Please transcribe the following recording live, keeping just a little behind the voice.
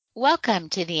Welcome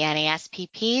to the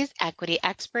NASPP's Equity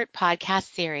Expert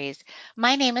Podcast Series.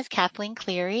 My name is Kathleen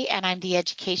Cleary, and I'm the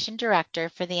Education Director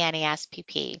for the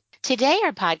NASPP. Today,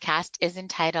 our podcast is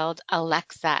entitled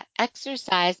Alexa,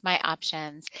 Exercise My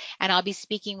Options, and I'll be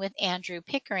speaking with Andrew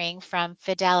Pickering from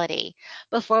Fidelity.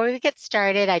 Before we get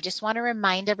started, I just want to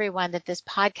remind everyone that this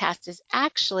podcast is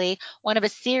actually one of a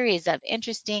series of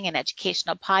interesting and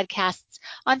educational podcasts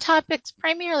on topics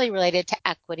primarily related to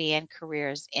equity and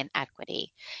careers in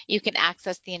equity. You can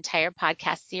access the entire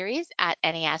podcast series at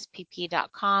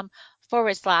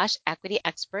naspp.com/equity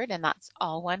expert, and that's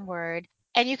all one word.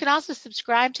 And you can also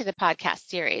subscribe to the podcast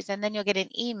series, and then you'll get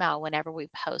an email whenever we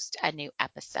post a new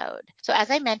episode. So,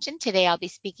 as I mentioned, today I'll be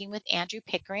speaking with Andrew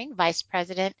Pickering, Vice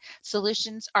President,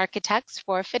 Solutions Architects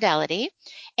for Fidelity.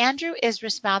 Andrew is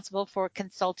responsible for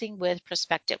consulting with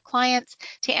prospective clients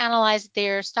to analyze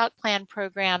their stock plan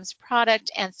programs,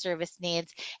 product and service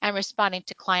needs, and responding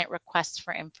to client requests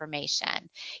for information.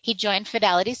 He joined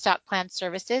Fidelity Stock Plan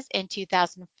Services in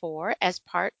 2004 as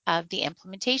part of the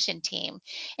implementation team.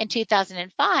 In 2005,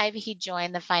 he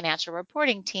joined the financial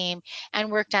reporting team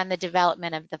and worked on the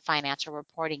development of the financial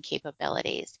reporting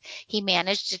capabilities. He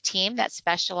managed a team that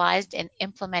specialized in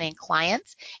implementing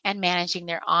clients and managing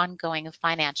their ongoing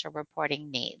financial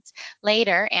reporting needs.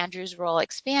 Later, Andrew's role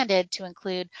expanded to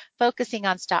include focusing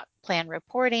on stock plan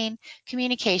reporting,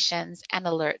 communications, and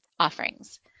alert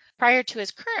offerings. Prior to his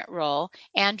current role,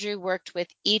 Andrew worked with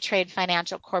E-Trade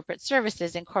Financial Corporate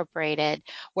Services Incorporated,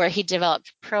 where he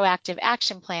developed proactive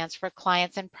action plans for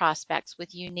clients and prospects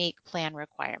with unique plan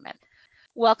requirements.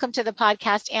 Welcome to the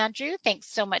podcast, Andrew. Thanks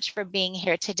so much for being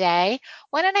here today.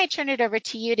 Why don't I turn it over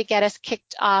to you to get us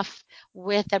kicked off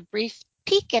with a brief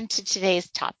peek into today's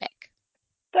topic?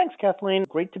 Thanks, Kathleen.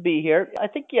 Great to be here. I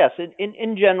think, yes,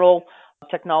 in general,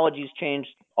 technology's changed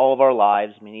all of our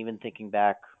lives. I mean, even thinking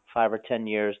back 5 or 10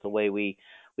 years, the way we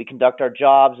conduct our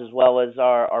jobs as well as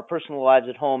our personal lives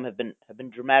at home have been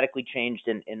dramatically changed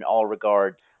in all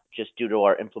regards just due to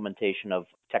our implementation of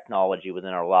technology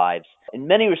within our lives. In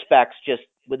many respects, just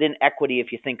within equity,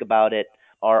 if you think about it,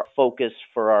 our focus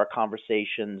for our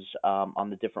conversations on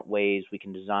the different ways we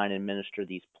can design and administer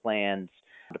these plans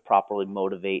to properly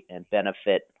motivate and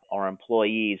benefit our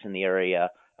employees in the area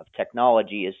of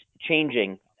technology is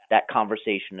changing that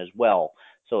conversation as well.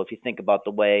 So if you think about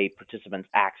the way participants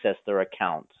access their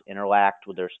accounts, interact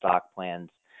with their stock plans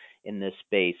in this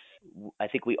space, I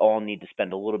think we all need to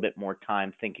spend a little bit more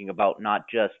time thinking about not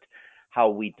just how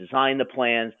we design the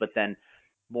plans, but then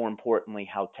more importantly,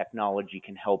 how technology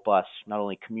can help us not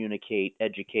only communicate,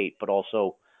 educate, but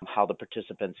also how the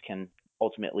participants can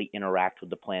ultimately interact with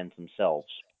the plans themselves.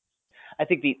 I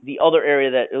think the other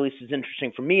area that at least is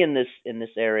interesting for me in this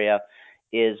area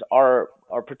is our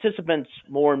participants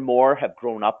more and more have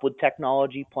grown up with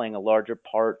technology playing a larger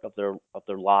part of their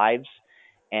lives,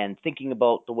 and thinking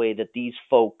about the way that these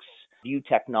folks view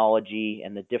technology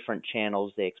and the different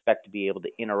channels they expect to be able to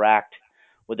interact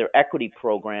with their equity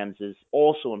programs is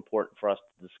also important for us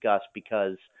to discuss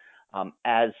because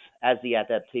as the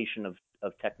adaptation of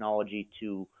technology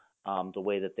to the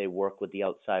way that they work with the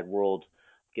outside world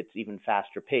gets even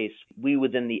faster pace, we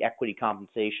within the equity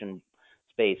compensation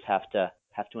space have to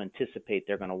anticipate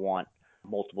they're going to want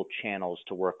multiple channels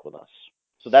to work with us.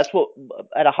 So that's what,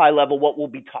 at a high level, what we'll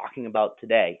be talking about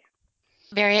today.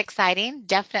 Very exciting.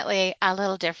 Definitely a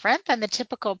little different than the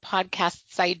typical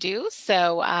podcasts I do.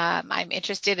 So I'm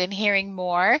interested in hearing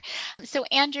more. So,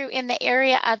 Andrew, in the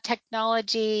area of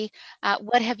technology,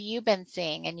 what have you been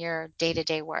seeing in your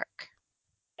day-to-day work?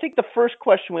 I think the first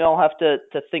question we all have to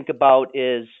think about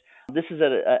is this is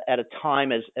at a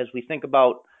time as we think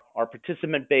about our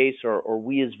participant base or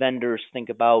we as vendors think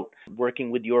about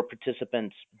working with your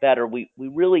participants better. We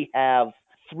really have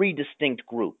three distinct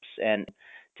groups. And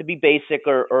to be basic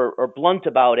or blunt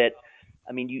about it,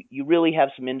 I mean, you really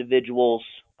have some individuals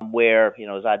where,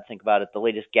 as I'd think about it, the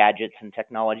latest gadgets and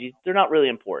technologies, they're not really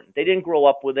important. They didn't grow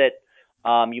up with it.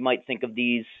 You might think of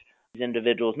these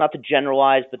individuals, not to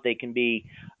generalize, but they can be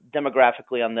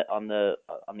demographically on the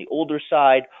older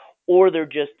side, or they're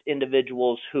just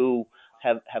individuals who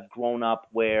have grown up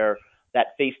where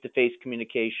that face-to-face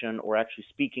communication or actually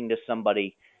speaking to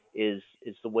somebody is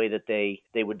the way that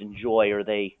they would enjoy or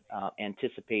they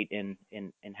anticipate in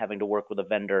having to work with a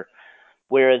vendor.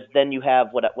 Whereas then you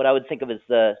have what I would think of as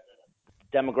the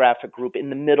demographic group in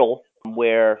the middle,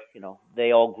 where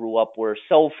they all grew up where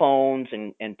cell phones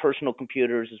and personal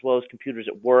computers as well as computers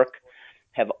at work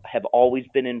have always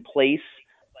been in place.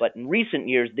 But in recent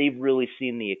years, they've really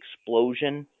seen the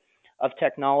explosion of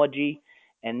technology,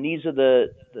 and these are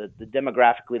the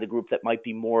demographically the group that might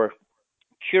be more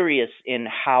curious in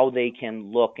how they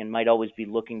can look and might always be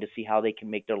looking to see how they can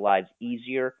make their lives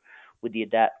easier with the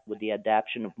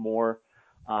adaption of more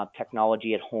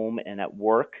technology at home and at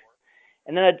work.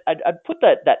 And then I'd put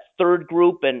that third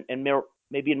group, and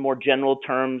maybe in more general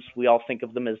terms, we all think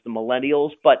of them as the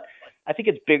millennials, but I think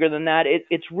it's bigger than that.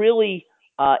 It's really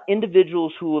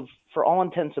individuals who have, for all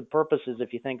intents and purposes,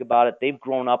 if you think about it, they've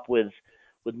grown up with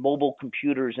mobile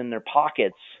computers in their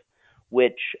pockets,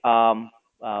 which,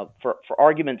 for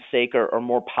argument's sake, are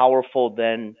more powerful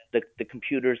than the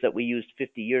computers that we used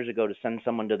 50 years ago to send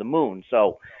someone to the moon.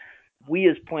 So we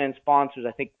as plan sponsors,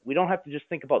 I think we don't have to just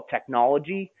think about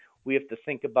technology. We have to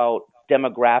think about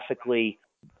demographically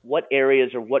what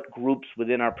areas or what groups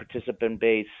within our participant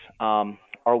base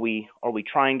are we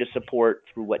trying to support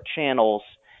through what channels,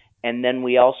 and then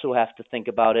we also have to think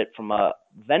about it from a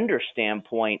vendor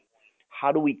standpoint.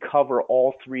 How do we cover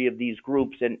all three of these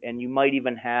groups? And you might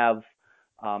even have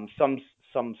some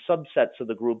subsets of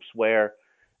the groups where,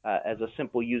 as a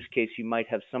simple use case, you might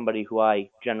have somebody who I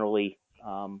generally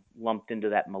lumped into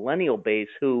that millennial base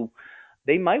who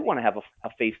they might want to have a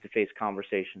face-to-face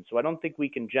conversation. So I don't think we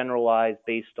can generalize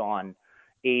based on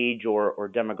age or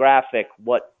demographic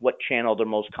what channel they're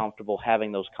most comfortable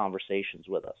having those conversations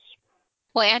with us.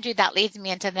 Well, Andrew, that leads me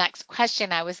into the next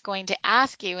question I was going to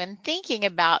ask you. And thinking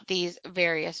about these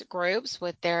various groups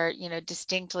with their,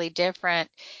 distinctly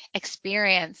different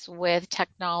experience with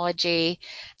technology,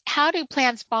 how do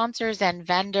plan sponsors and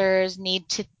vendors need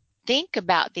to think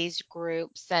about these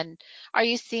groups? And are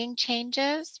you seeing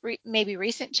changes, maybe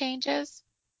recent changes?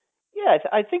 Yeah,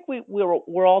 I think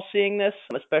we're all seeing this,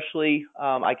 especially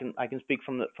I can speak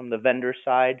from the vendor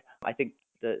side. I think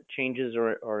the changes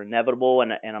are inevitable,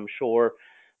 and I'm sure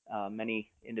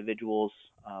many individuals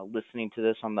listening to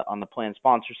this on the plan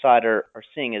sponsor side are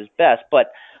seeing as best.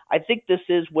 But I think this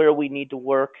is where we need to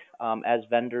work as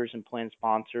vendors and plan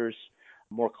sponsors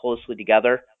more closely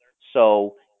together.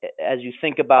 So as you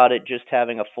think about it, just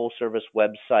having a full service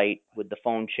website with the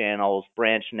phone channels,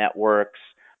 branch networks,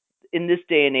 in this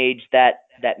day and age,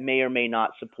 that may or may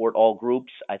not support all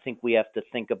groups. I think we have to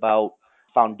think about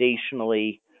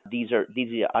foundationally these are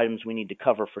items we need to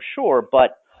cover for sure,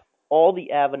 but all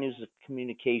the avenues of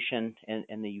communication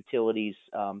and the utilities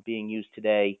being used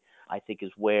today, I think,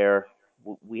 is where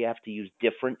we have to use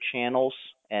different channels.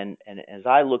 And as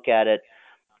I look at it,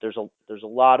 there's a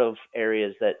lot of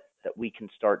areas that we can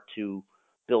start to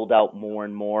build out more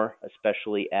and more,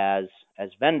 especially as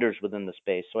vendors within the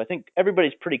space. So I think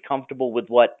everybody's pretty comfortable with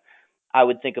what I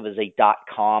would think of as a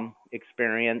 .com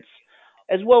experience,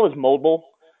 as well as mobile.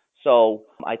 So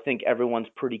I think everyone's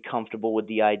pretty comfortable with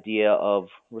the idea of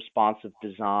responsive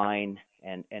design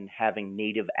and having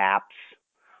native apps,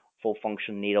 full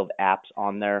function native apps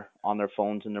on their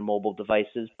phones and their mobile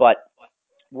devices. But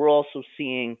we're also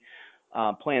seeing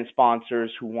plan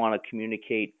sponsors who want to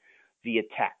communicate via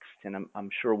text, and I'm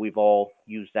sure we've all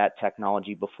used that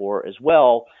technology before as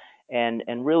well. And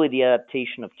really the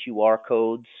adaptation of QR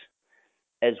codes,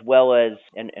 as well as,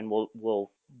 and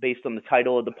we'll based on the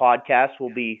title of the podcast,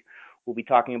 we'll be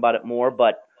talking about it more,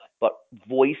 but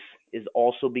voice is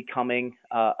also becoming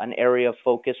an area of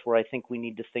focus where I think we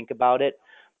need to think about it.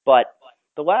 But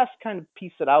the last kind of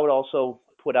piece that I would also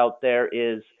put out there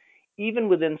is, even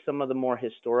within some of the more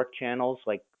historic channels,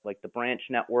 like the branch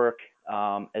network,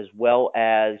 as well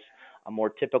as a more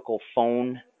typical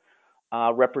phone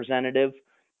representative,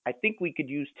 I think we could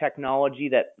use technology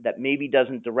that maybe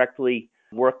doesn't directly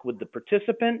work with the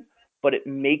participant, but it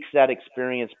makes that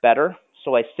experience better.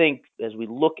 So I think as we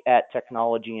look at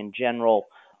technology in general,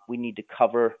 we need to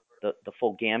cover the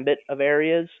full gambit of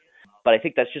areas. But I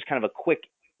think that's just kind of a quick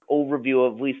overview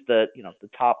of at least the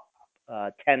top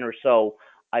 10 or so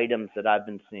items that I've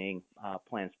been seeing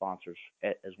plan sponsors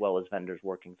as well as vendors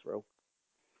working through.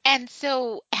 And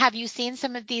so, have you seen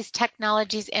some of these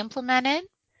technologies implemented?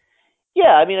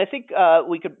 Yeah, I mean, I think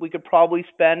we could probably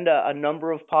spend a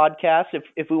number of podcasts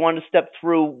if we wanted to step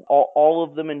through all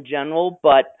of them in general.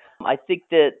 But I think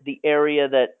that the area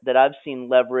that I've seen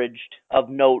leveraged of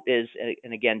note is,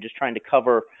 and again, just trying to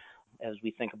cover as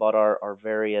we think about our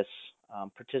various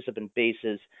participant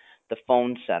bases, the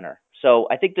phone center. So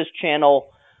I think this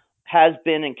channel has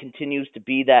been and continues to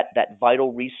be that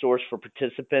vital resource for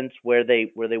participants where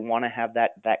they want to have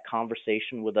that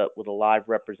conversation with a live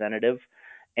representative.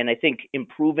 And I think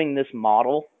improving this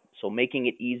model, so making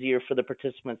it easier for the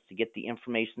participants to get the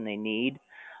information they need,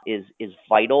 is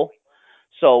vital.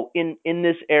 So in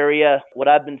this area, what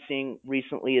I've been seeing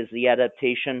recently is the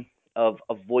adaptation of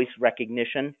voice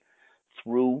recognition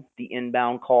through the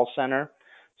inbound call center.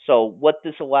 So what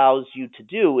this allows you to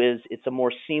do is, it's a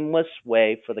more seamless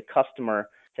way for the customer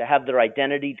to to have their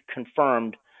identity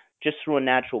confirmed just through a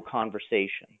natural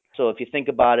conversation. So if you think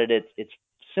about it, it's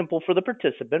simple for the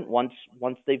participant. Once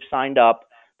they've signed up,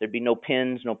 there'd be no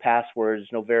pins, no passwords,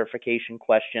 no verification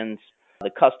questions.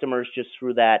 The customers just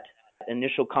through that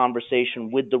initial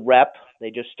conversation with the rep,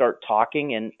 they just start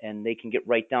talking and they can get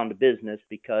right down to business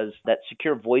because that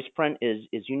secure voice print is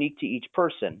unique to each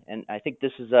person. And I think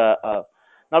this is a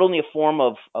not only a form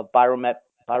of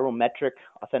biometric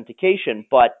authentication,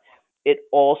 but it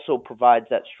also provides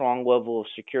that strong level of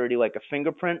security like a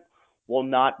fingerprint while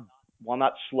not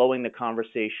slowing the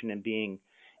conversation and being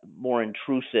more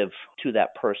intrusive to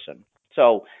that person.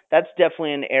 So that's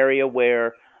definitely an area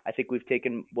where I think we've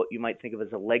taken what you might think of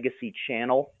as a legacy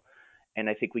channel, and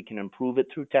I think we can improve it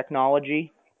through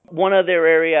technology. One other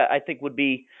area I think would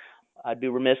be I'd be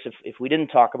remiss if we didn't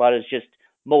talk about it is just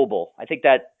mobile. I think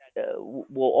that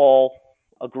we'll all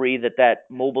agree that that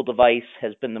mobile device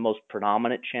has been the most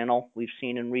predominant channel we've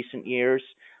seen in recent years.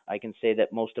 I can say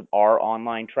that most of our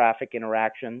online traffic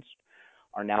interactions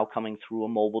are now coming through a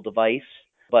mobile device.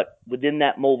 But within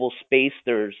that mobile space,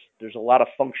 there's a lot of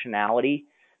functionality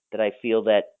that I feel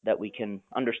that we can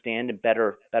understand and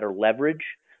better leverage.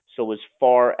 So as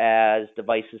far as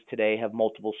devices today have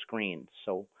multiple screens,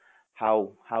 so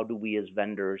how do we as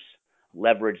vendors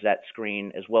leverage that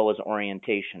screen as well as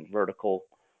orientation, vertical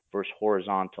versus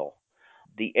horizontal?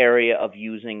 The area of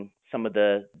using some of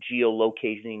the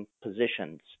geolocating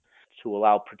positions to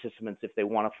allow participants if they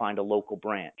want to find a local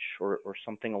branch or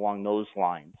something along those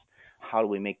lines. How do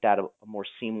we make that a more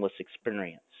seamless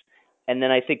experience? And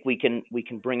then I think we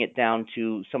can bring it down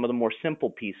to some of the more simple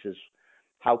pieces.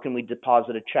 How can we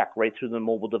deposit a check right through the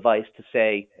mobile device to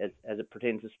say, as it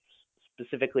pertains to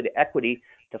specifically to equity,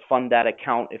 to fund that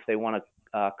account if they want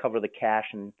to cover the cash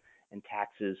and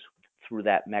taxes through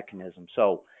that mechanism.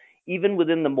 So even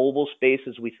within the mobile space,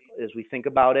 as we think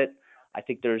about it, I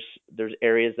think there's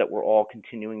areas that we're all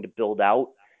continuing to build out,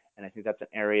 and I think that's an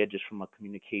area just from a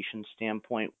communication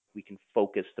standpoint we can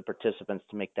focus the participants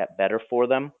to make that better for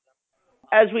them.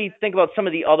 As we think about some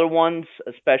of the other ones,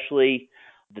 especially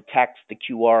the text, the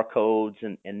QR codes,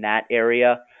 and that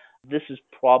area, this is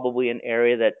probably an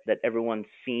area that everyone's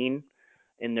seen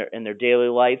in their daily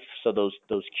life. So those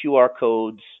QR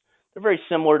codes, they're very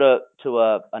similar to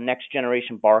a next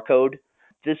generation barcode.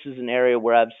 This is an area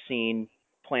where I've seen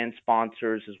plan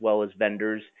sponsors as well as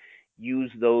vendors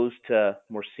use those to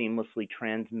more seamlessly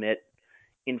transmit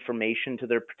information to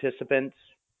their participants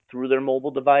through their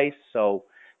mobile device. So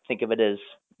think of it as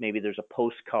maybe there's a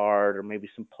postcard or maybe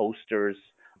some posters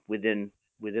within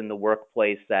the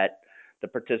workplace that the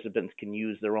participants can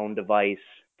use their own device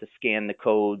to scan the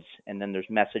codes, and then there's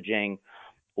messaging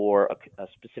or a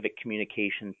specific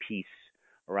communication piece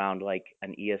around like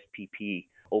an ESPP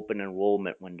open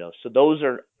enrollment window. So those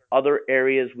are other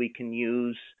areas we can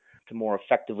use to more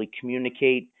effectively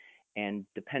communicate. And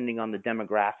depending on the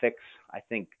demographics, I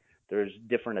think there's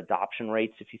different adoption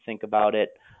rates if you think about it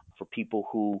for people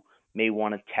who may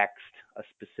want to text a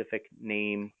specific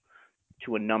name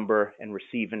to a number and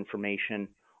receive information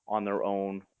on their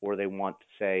own, or they want to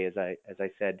say, as I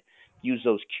said, use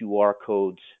those QR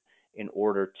codes in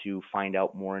order to find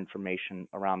out more information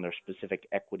around their specific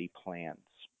equity plans.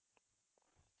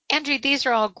 Andrew, these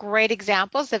are all great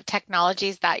examples of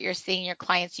technologies that you're seeing your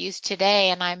clients use today,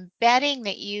 and I'm betting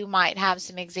that you might have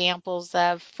some examples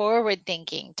of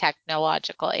forward-thinking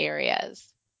technological areas.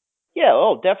 Yeah,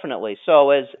 oh, definitely.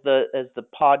 So as the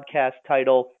podcast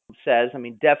title says, I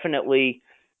mean, definitely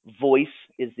voice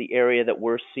is the area that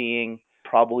we're seeing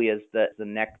probably as the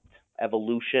next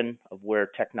evolution of where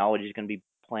technology is going to be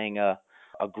playing a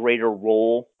greater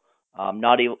role,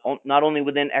 not only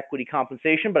within equity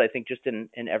compensation, but I think just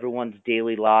in everyone's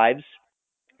daily lives.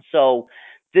 So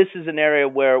this is an area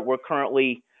where we're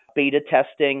currently beta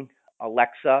testing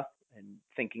Alexa and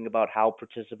thinking about how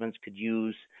participants could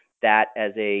use that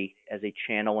as a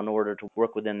channel in order to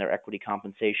work within their equity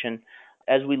compensation.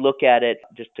 As we look at it,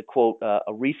 just to quote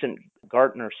a recent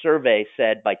Gartner survey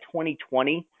said by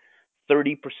 2020,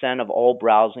 30% of all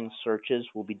browsing searches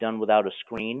will be done without a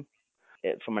screen.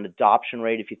 From an adoption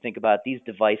rate, if you think about it, these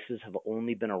devices have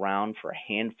only been around for a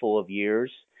handful of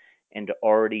years, and to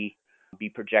already be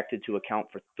projected to account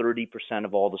for 30%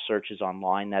 of all the searches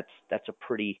online, that's a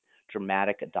pretty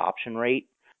dramatic adoption rate.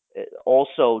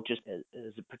 Also, just as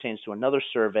it pertains to another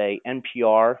survey,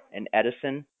 NPR and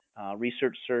Edison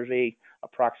research survey,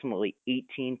 approximately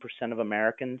 18% of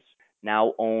Americans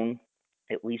now own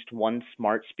at least one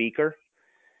smart speaker.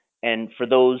 And for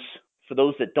those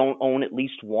that don't own at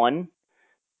least one,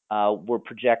 we're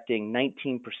projecting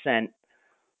 19%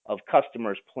 of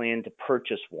customers plan to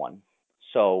purchase one.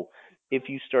 So if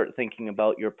you start thinking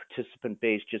about your participant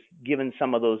base, just given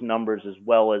some of those numbers as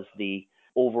well as the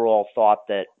overall thought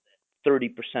that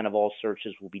 30% of all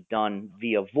searches will be done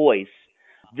via voice,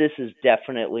 this is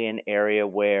definitely an area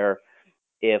where,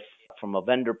 if from a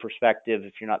vendor perspective,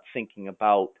 if you're not thinking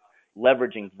about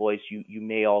leveraging voice, you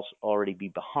may also already be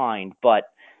behind. But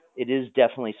it is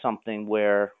definitely something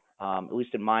where, at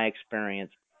least in my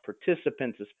experience,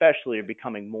 participants especially are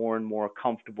becoming more and more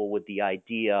comfortable with the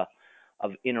idea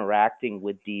of interacting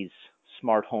with these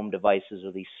smart home devices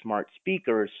or these smart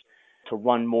speakers to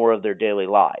run more of their daily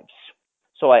lives.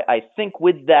 So I think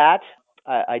with that,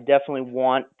 I definitely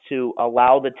want to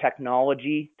allow the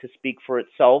technology to speak for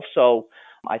itself. So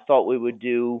I thought we would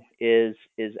do is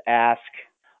ask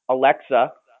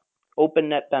Alexa, open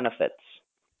net benefits.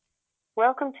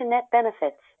 Welcome to Net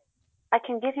Benefits. I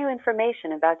can give you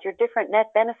information about your different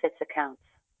net benefits accounts.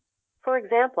 For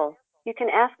example, you can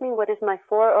ask me what is my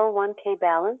 401k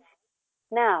balance?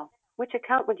 Now, which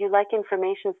account would you like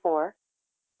information for?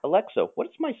 Alexa, what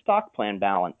is my stock plan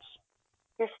balance?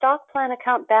 Your stock plan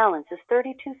account balance is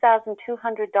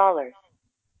 $32,200.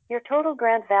 Your total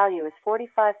grant value is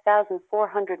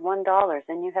 $45,401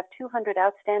 and you have 200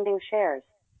 outstanding shares.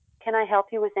 Can I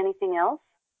help you with anything else?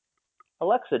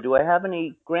 Alexa, do I have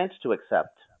any grants to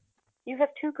accept? You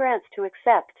have 2 grants to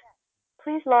accept.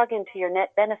 Please log into your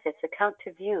Net Benefits account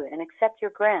to view and accept your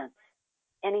grants.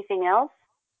 Anything else?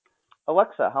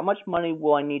 Alexa, how much money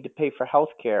will I need to pay for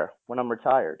health care when I'm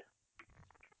retired?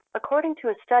 According to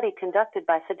a study conducted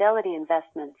by Fidelity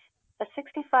Investments, a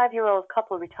 65-year-old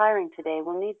couple retiring today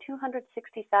will need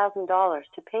 $260,000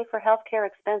 to pay for health care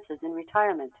expenses in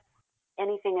retirement.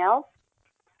 Anything else?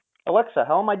 Alexa,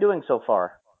 how am I doing so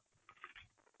far?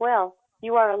 Well,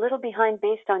 you are a little behind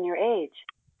based on your age.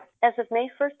 As of May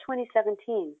 1st,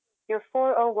 2017, your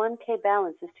 401k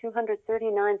balance is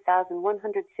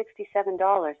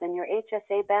 $239,167 and your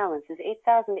HSA balance is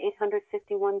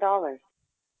 $8,851.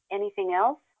 Anything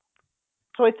else?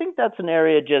 So I think that's an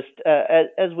area, just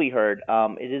as we heard,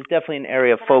 it is definitely an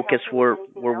area of Can I help focus you with where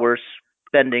anything where else? we're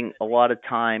spending a lot of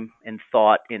time and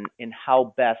thought in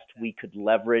how best we could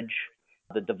leverage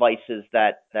the devices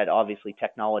that obviously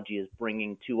technology is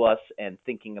bringing to us, and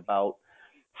thinking about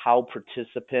how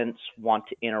participants want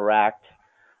to interact,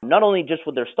 not only just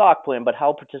with their stock plan, but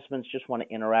how participants just want to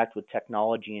interact with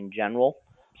technology in general.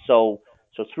 So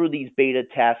through these beta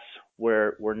tests,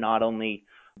 where we're not only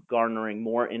garnering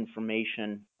more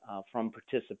information from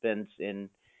participants in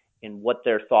what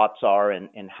their thoughts are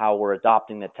and how we're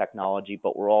adopting the technology,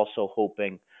 but we're also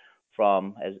hoping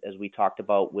from, as we talked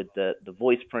about with the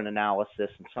voice print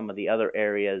analysis and some of the other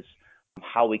areas,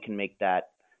 how we can make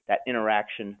that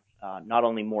interaction not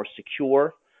only more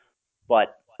secure,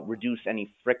 but reduce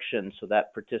any friction so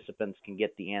that participants can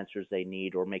get the answers they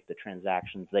need or make the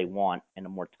transactions they want in a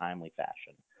more timely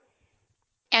fashion.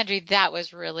 Andrew, that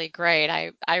was really great.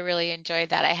 I really enjoyed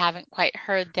that. I haven't quite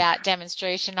heard that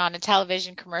demonstration on a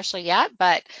television commercial yet,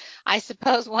 but I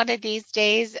suppose one of these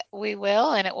days we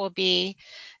will, and it will be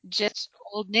just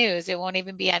old news. It won't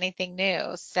even be anything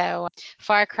new. So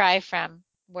far cry from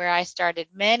where I started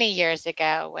many years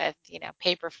ago with,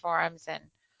 paper forms and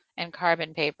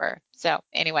carbon paper. So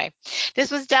anyway, this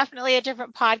was definitely a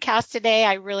different podcast today.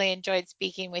 I really enjoyed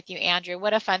speaking with you, Andrew.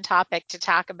 What a fun topic to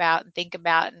talk about and think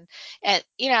about. And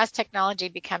as technology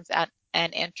becomes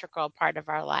an integral part of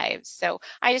our lives. So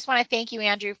I just want to thank you,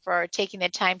 Andrew, for taking the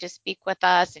time to speak with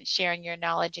us and sharing your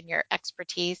knowledge and your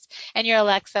expertise and your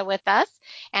Alexa with us.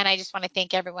 And I just want to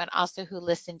thank everyone also who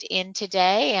listened in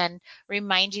today, and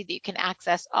remind you that you can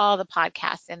access all the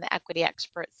podcasts in the Equity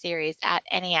Expert series at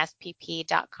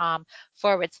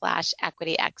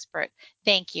naspp.com/equity expert.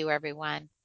 Thank you, everyone.